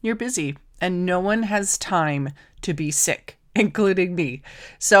You're busy and no one has time to be sick, including me.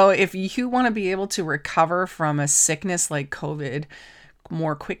 So if you want to be able to recover from a sickness like COVID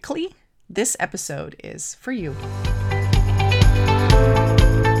more quickly, this episode is for you.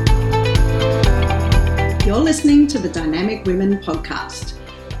 You're listening to the Dynamic Women podcast.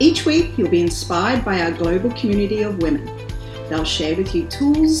 Each week, you'll be inspired by our global community of women. They'll share with you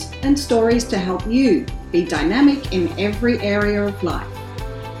tools and stories to help you be dynamic in every area of life.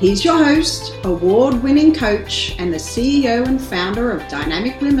 Here's your host, award-winning coach, and the CEO and founder of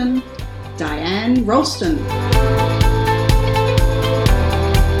Dynamic Women, Diane Ralston.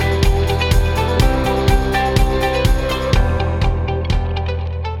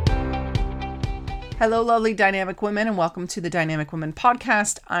 Hello, lovely Dynamic Women, and welcome to the Dynamic Women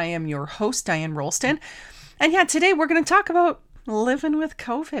podcast. I am your host, Diane Ralston. And yeah, today we're going to talk about living with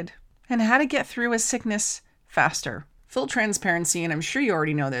COVID and how to get through a sickness faster. Full transparency, and I'm sure you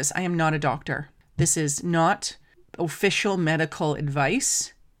already know this, I am not a doctor. This is not official medical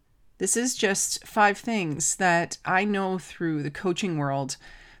advice. This is just 5 things that I know through the coaching world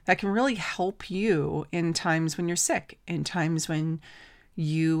that can really help you in times when you're sick, in times when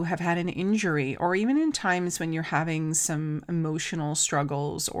you have had an injury, or even in times when you're having some emotional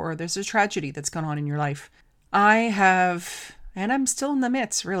struggles or there's a tragedy that's gone on in your life. I have, and I'm still in the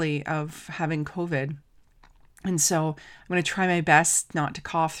midst really of having COVID. And so I'm going to try my best not to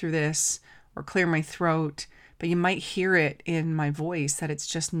cough through this or clear my throat, but you might hear it in my voice that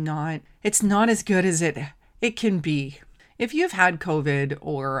it's not as good as it can be. If you've had COVID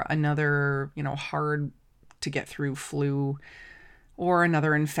or another, hard to get through flu or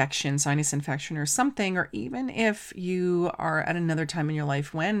another infection, sinus infection or something, or even if you are at another time in your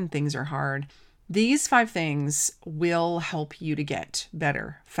life when things are hard, these 5 things will help you to get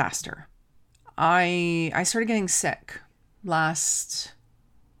better faster. I started getting sick I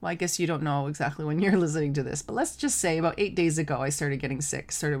guess you don't know exactly when you're listening to this, but let's just say about 8 days ago, I started getting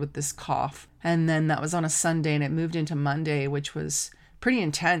sick, started with this cough. And then that was on a Sunday and it moved into Monday, which was pretty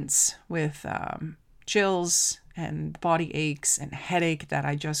intense with chills and body aches and headache that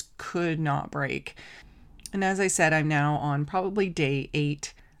I just could not break. And as I said, I'm now on probably day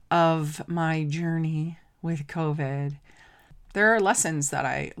 8 of my journey with COVID. There are lessons that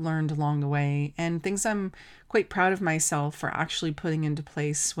I learned along the way and things I'm quite proud of myself for actually putting into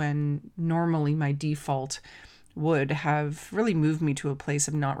place when normally my default would have really moved me to a place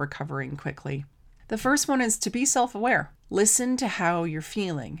of not recovering quickly. The first one is to be self-aware. Listen to how you're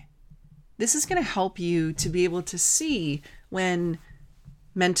feeling. This is going to help you to be able to see when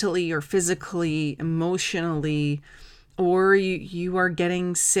mentally or physically, emotionally, or you are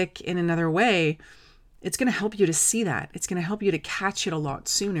getting sick in another way. It's going to help you to see that. It's going to help you to catch it a lot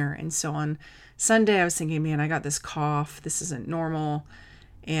sooner. And so on Sunday, I was thinking, man, I got this cough. This isn't normal.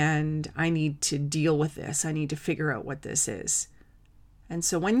 And I need to deal with this. I need to figure out what this is. And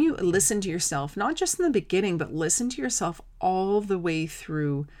so when you listen to yourself, not just in the beginning, but listen to yourself all the way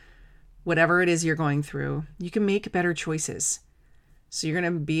through whatever it is you're going through, you can make better choices. So you're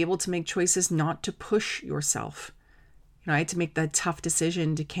going to be able to make choices not to push yourself. I had to make that tough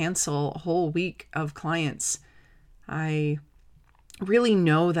decision to cancel a whole week of clients. I really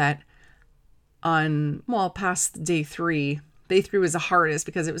know that past day 3 was the hardest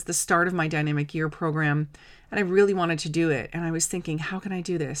because it was the start of my Dynamic Year program and I really wanted to do it. And I was thinking, how can I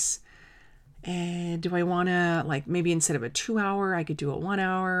do this? And do I want to, maybe instead of a 2-hour, I could do a 1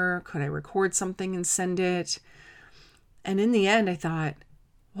 hour? Could I record something and send it? And in the end, I thought,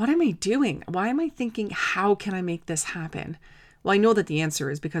 what am I doing? Why am I thinking, how can I make this happen? Well, I know that the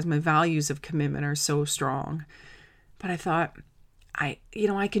answer is because my values of commitment are so strong. But I thought, I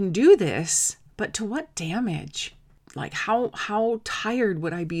can do this, but to what damage? How tired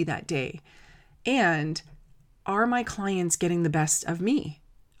would I be that day? And are my clients getting the best of me?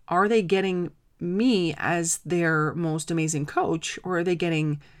 Are they getting me as their most amazing coach, or are they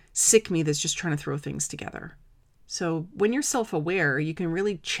getting sick me that's just trying to throw things together? So when you're self-aware, you can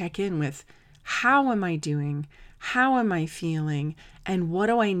really check in with how am I doing? How am I feeling? And what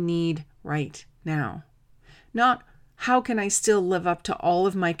do I need right now? Not how can I still live up to all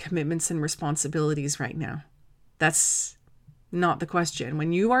of my commitments and responsibilities right now? That's not the question.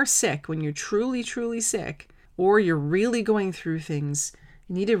 When you are sick, when you're truly, truly sick, or you're really going through things,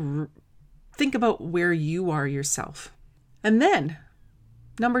 you need to think about where you are yourself. And then,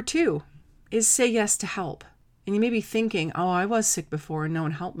 number 2 is say yes to help. And you may be thinking, oh, I was sick before and no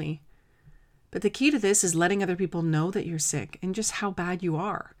one helped me. But the key to this is letting other people know that you're sick and just how bad you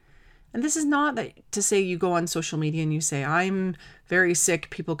are. And this is not to say you go on social media and you say, I'm very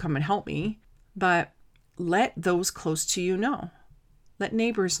sick, people come and help me. But let those close to you know. Let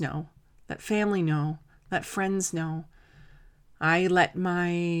neighbors know. Let family know. Let friends know. I let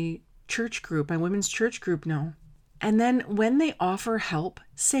my church group, my women's church group know. And then when they offer help,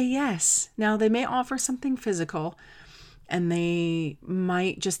 say yes. Now, they may offer something physical and they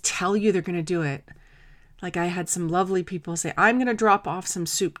might just tell you they're going to do it. Like I had some lovely people say, I'm going to drop off some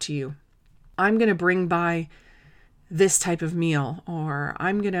soup to you. I'm going to bring by this type of meal, or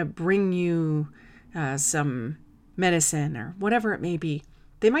I'm going to bring you some medicine or whatever it may be.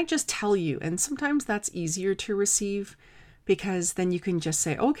 They might just tell you. And sometimes that's easier to receive because then you can just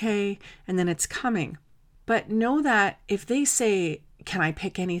say, okay, and then it's coming. But know that if they say, can I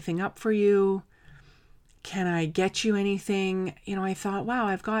pick anything up for you? Can I get you anything? I thought, wow,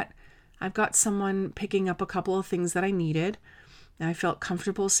 I've got someone picking up a couple of things that I needed. And I felt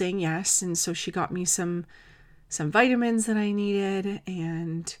comfortable saying yes. And so she got me some vitamins that I needed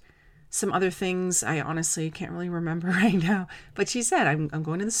and some other things. I honestly can't really remember right now. But she said, I'm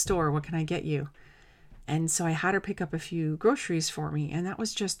going to the store. What can I get you? And so I had her pick up a few groceries for me. And that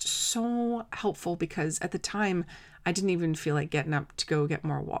was just so helpful because at the time, I didn't even feel like getting up to go get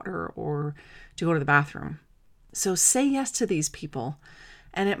more water or to go to the bathroom. So say yes to these people.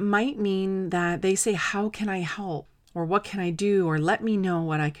 And it might mean that they say, how can I help? Or what can I do? Or let me know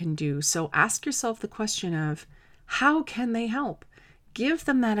what I can do. So ask yourself the question of, how can they help? Give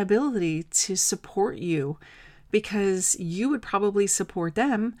them that ability to support you because you would probably support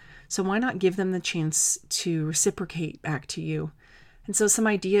them. So why not give them the chance to reciprocate back to you? And so some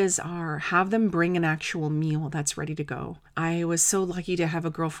ideas are have them bring an actual meal that's ready to go. I was so lucky to have a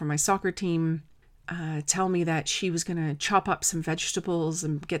girl from my soccer team tell me that she was going to chop up some vegetables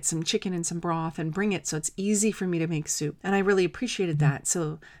and get some chicken and some broth and bring it so it's easy for me to make soup. And I really appreciated that.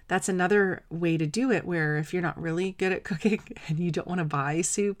 So that's another way to do it where if you're not really good at cooking and you don't want to buy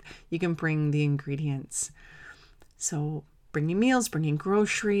soup, you can bring the ingredients. So bringing meals, bringing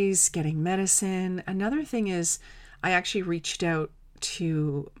groceries, getting medicine. Another thing is I actually reached out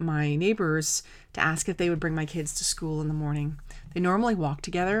to my neighbors to ask if they would bring my kids to school in the morning. They normally walk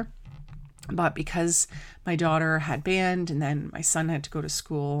together. But because my daughter had band and then my son had to go to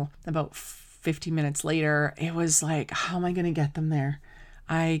school about 50 minutes later, it was like, how am I going to get them there?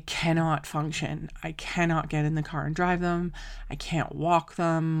 I cannot function. I cannot get in the car and drive them. I can't walk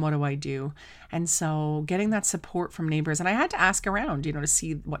them. What do I do? And so getting that support from neighbors, and I had to ask around, to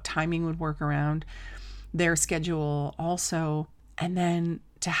see what timing would work around their schedule also. And then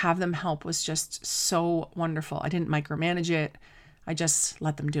to have them help was just so wonderful. I didn't micromanage it. I just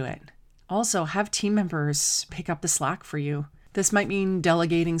let them do it. Also, have team members pick up the slack for you. This might mean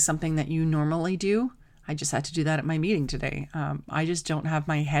delegating something that you normally do. I just had to do that at my meeting today. I just don't have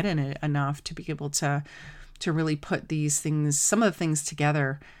my head in it enough to be able to really put these things, some of the things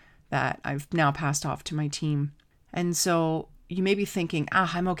together that I've now passed off to my team. And so you may be thinking,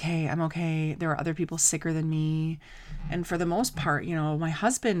 I'm okay. There are other people sicker than me. And for the most part, my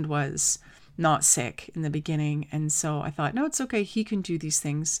husband was not sick in the beginning. And so I thought, no, it's okay. He can do these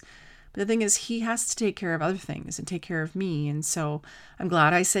things. But the thing is, he has to take care of other things and take care of me. And so I'm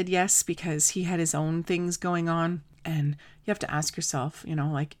glad I said yes because he had his own things going on. And you have to ask yourself,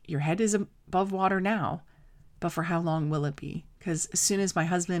 your head is above water now, but for how long will it be? Because as soon as my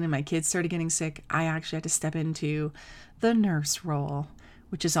husband and my kids started getting sick, I actually had to step into the nurse role,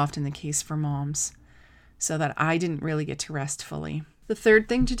 which is often the case for moms, so that I didn't really get to rest fully. The third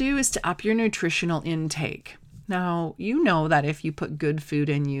thing to do is to up your nutritional intake. Now, you know that if you put good food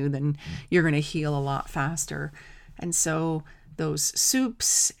in you, then you're going to heal a lot faster. And so those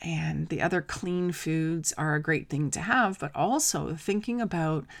soups and the other clean foods are a great thing to have, but also thinking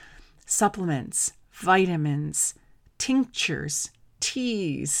about supplements, vitamins, tinctures,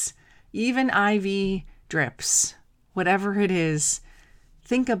 teas, even IV drips, whatever it is.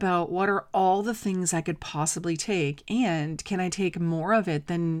 Think about what are all the things I could possibly take, and can I take more of it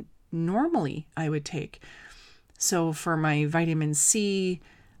than normally I would take? So for my vitamin C,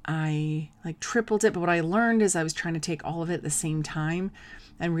 I tripled it. But what I learned is I was trying to take all of it at the same time.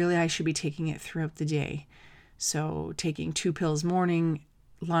 And really I should be taking it throughout the day. So taking 2 pills morning,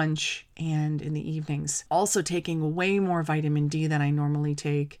 lunch, and in the evenings. Also taking way more vitamin D than I normally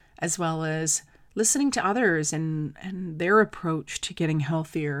take, as well as listening to others and their approach to getting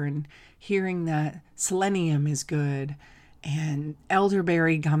healthier and hearing that selenium is good. And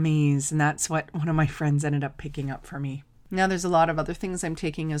elderberry gummies, and that's what one of my friends ended up picking up for me. Now there's a lot of other things I'm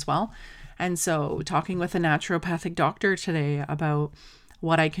taking as well. And so talking with a naturopathic doctor today about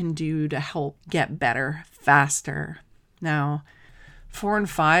what I can do to help get better faster. Now, 4 and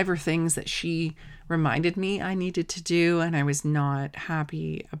 5 are things that she reminded me I needed to do, and I was not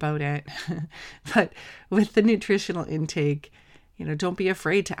happy about it. But with the nutritional intake, Don't be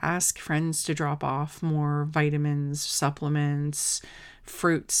afraid to ask friends to drop off more vitamins, supplements,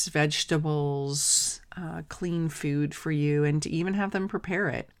 fruits, vegetables, clean food for you, and to even have them prepare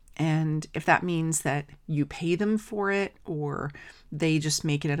it. And if that means that you pay them for it or they just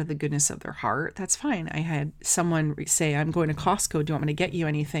make it out of the goodness of their heart, that's fine. I had someone say, I'm going to Costco. Do you want me to get you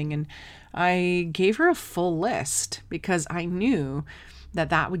anything? And I gave her a full list because I knew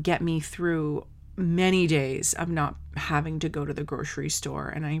that would get me through many days of not having to go to the grocery store.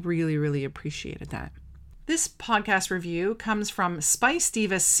 And I really, really appreciated that. This podcast review comes from Spice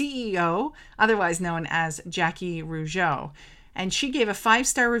Diva CEO, otherwise known as Jackie Rougeau. And she gave a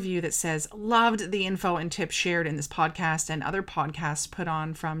 5-star review that says, loved the info and tips shared in this podcast and other podcasts put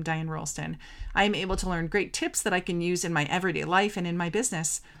on from Diane Ralston. I am able to learn great tips that I can use in my everyday life and in my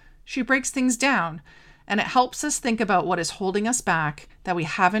business. She breaks things down, and it helps us think about what is holding us back that we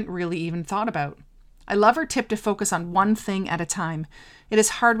haven't really even thought about. I love her tip to focus on one thing at a time. It is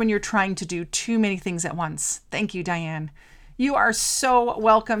hard when you're trying to do too many things at once. Thank you, Diane. You are so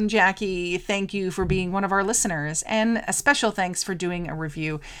welcome, Jackie. Thank you for being one of our listeners, and a special thanks for doing a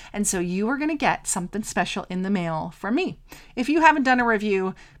review. And so you are going to get something special in the mail from me. If you haven't done a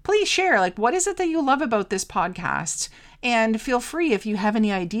review, please share, what is it that you love about this podcast? And feel free if you have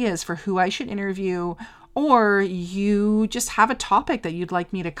any ideas for who I should interview, or you just have a topic that you'd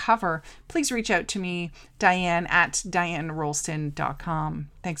like me to cover, please reach out to me, Diane@DianeRalston.com.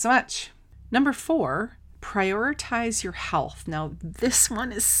 Thanks so much. Number 4, prioritize your health. Now, this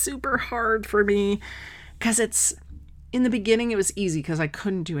one is super hard for me because in the beginning, it was easy because I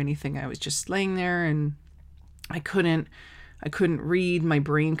couldn't do anything. I was just laying there and I couldn't read. My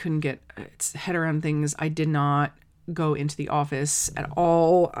brain couldn't get its head around things. I did not go into the office at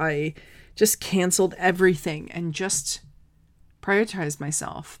all. I just canceled everything and just prioritized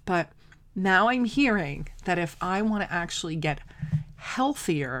myself. But now I'm hearing that if I want to actually get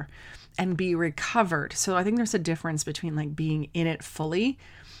healthier and be recovered. So I think there's a difference between being in it fully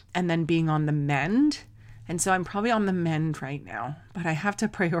and then being on the mend. And so I'm probably on the mend right now, but I have to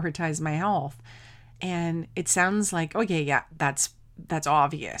prioritize my health. And it sounds like, okay, yeah, that's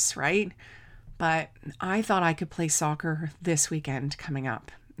obvious, right? But I thought I could play soccer this weekend coming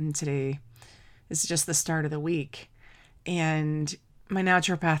up. And today is just the start of the week. And my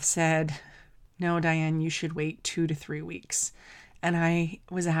naturopath said, no, Diane, you should wait 2 to 3 weeks. And I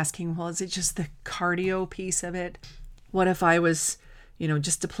was asking, well, is it just the cardio piece of it? What if I was,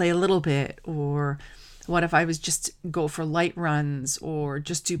 just to play a little bit? Or what if I was just go for light runs or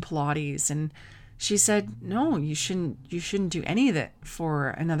just do Pilates? And she said, no, you shouldn't do any of it for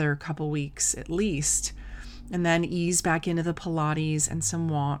another couple weeks at least. And then ease back into the Pilates and some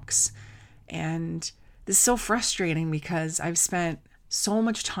walks. And this is so frustrating because I've spent so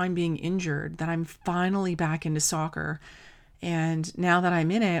much time being injured that I'm finally back into soccer. And now that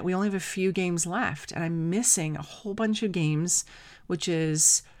I'm in it, we only have a few games left and I'm missing a whole bunch of games, which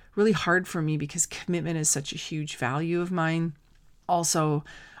is really hard for me because commitment is such a huge value of mine. Also,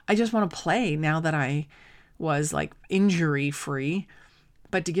 I just want to play now that I was injury free,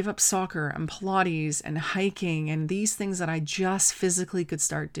 but to give up soccer and Pilates and hiking and these things that I just physically could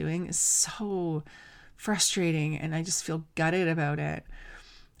start doing is so frustrating. And I just feel gutted about it.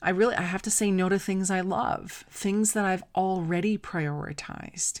 I have to say no to things I love, things that I've already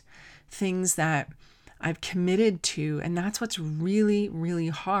prioritized, things that I've committed to. And that's what's really, really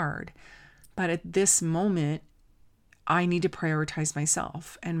hard. But at this moment, I need to prioritize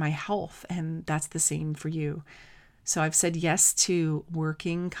myself and my health. And that's the same for you. So I've said yes to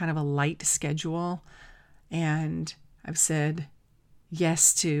working kind of a light schedule. And I've said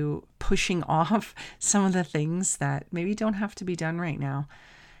yes to pushing off some of the things that maybe don't have to be done right now.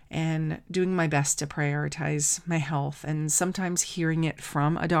 And doing my best to prioritize my health. And sometimes hearing it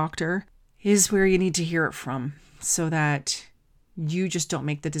from a doctor is where you need to hear it from so that you just don't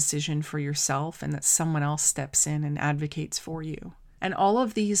make the decision for yourself and that someone else steps in and advocates for you. And all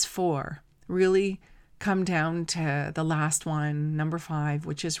of these 4 really come down to the last one, number 5,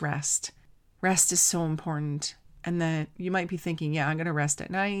 which is rest. Rest is so important. And then you might be thinking, yeah, I'm going to rest at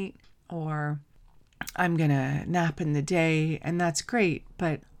night or I'm going to nap in the day. And that's great.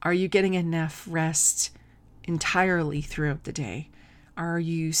 But are you getting enough rest entirely throughout the day? Did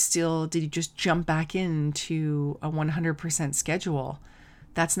you just jump back into a 100% schedule?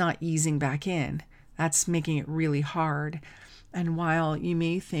 That's not easing back in. That's making it really hard. And while you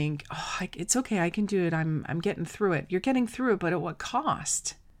may think, it's okay, I can do it. I'm getting through it. You're getting through it, but at what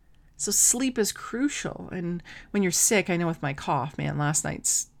cost? So sleep is crucial. And when you're sick, I know with my cough, man, last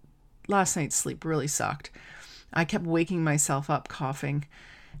night's sleep really sucked. I kept waking myself up coughing.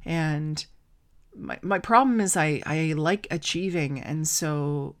 And my problem is I like achieving. And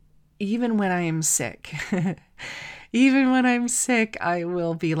so even when I am sick, I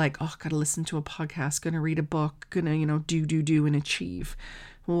will be like, oh, gotta listen to a podcast, gonna read a book, gonna, do and achieve.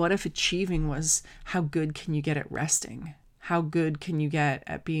 Well, what if achieving was how good can you get at resting? How good can you get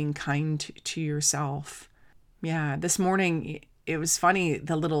at being kind to yourself? Yeah, this morning it was funny,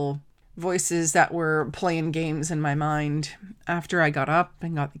 the little voices that were playing games in my mind after I got up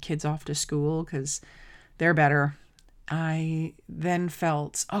and got the kids off to school because they're better. I then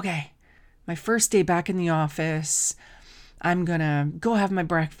felt, okay, my first day back in the office, I'm gonna go have my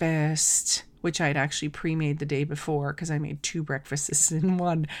breakfast, which I'd actually pre-made the day before because I made 2 breakfasts in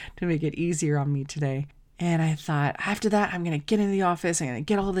one to make it easier on me today. And I thought, after that, I'm going to get into the office. I'm going to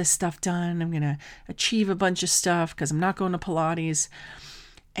get all this stuff done. I'm going to achieve a bunch of stuff because I'm not going to Pilates.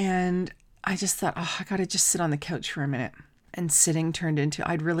 And I just thought, oh, I got to just sit on the couch for a minute. And sitting turned into,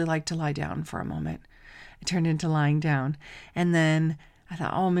 I'd really like to lie down for a moment. It turned into lying down. And then I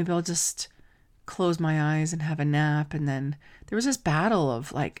thought, oh, maybe I'll just close my eyes and have a nap. And then there was this battle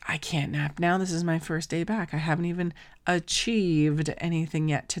of like, I can't nap now. This is my first day back. I haven't even achieved anything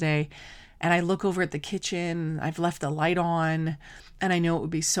yet today. And I look over at the kitchen, I've left the light on, and I know it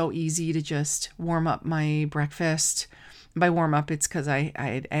would be so easy to just warm up my breakfast. By warm up, it's because I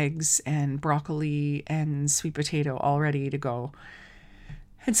had eggs and broccoli and sweet potato all ready to go.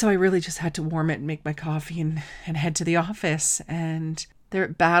 And so I really just had to warm it and make my coffee and head to the office. And the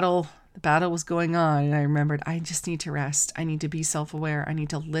battle was going on. And I remembered, I just need to rest. I need to be self-aware. I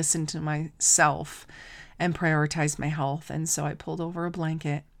need to listen to myself and prioritize my health. And so I pulled over a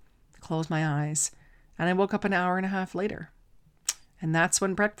blanket, closed my eyes, and I woke up an hour and a half later. And that's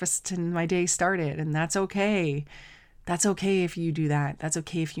when breakfast and my day started. And that's okay. That's okay if you do that. That's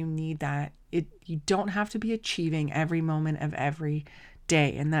okay if you need that. You don't have to be achieving every moment of every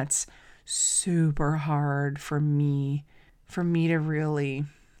day. And that's super hard for me to really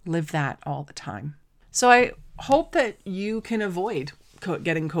live that all the time. So I hope that you can avoid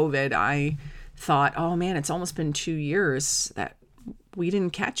getting COVID. I thought, oh man, it's almost been 2 years that we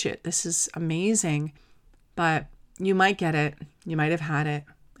didn't catch it. This is amazing. But you might get it. You might have had it.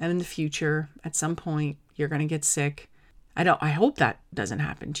 And in the future, at some point, you're going to get sick. I hope that doesn't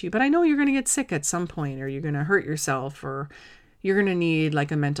happen to you, but I know you're going to get sick at some point, or you're going to hurt yourself, or you're going to need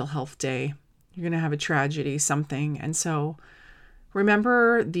like a mental health day. You're going to have a tragedy, something. And so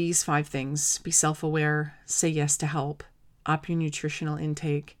remember these 5 things. Be self-aware, say yes to help, up your nutritional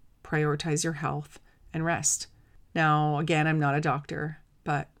intake, prioritize your health, and rest. Now, again, I'm not a doctor,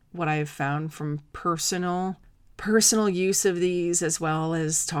 but what I have found from personal use of these, as well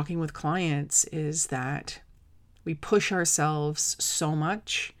as talking with clients, is that we push ourselves so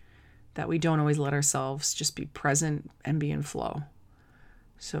much that we don't always let ourselves just be present and be in flow.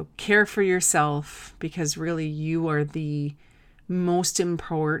 So care for yourself, because really you are the most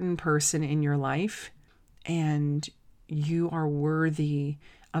important person in your life, and you are worthy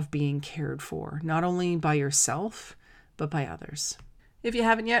of being cared for, not only by yourself, but by others. If you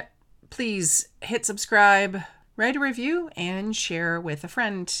haven't yet, please hit subscribe, write a review, and share with a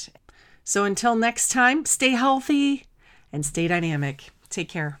friend. So until next time, stay healthy and stay dynamic. Take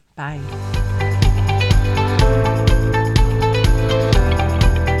care. Bye.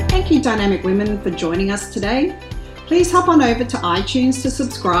 Thank you, Dynamic Women, for joining us today. Please hop on over to iTunes to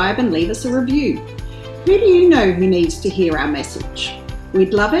subscribe and leave us a review. Who do you know who needs to hear our message?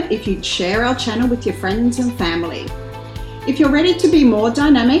 We'd love it if you'd share our channel with your friends and family. If you're ready to be more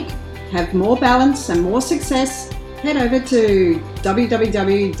dynamic, have more balance and more success, head over to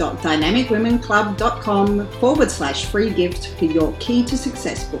www.dynamicwomenclub.com/free gift for your Key to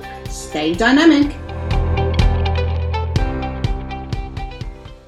Success book. Stay dynamic.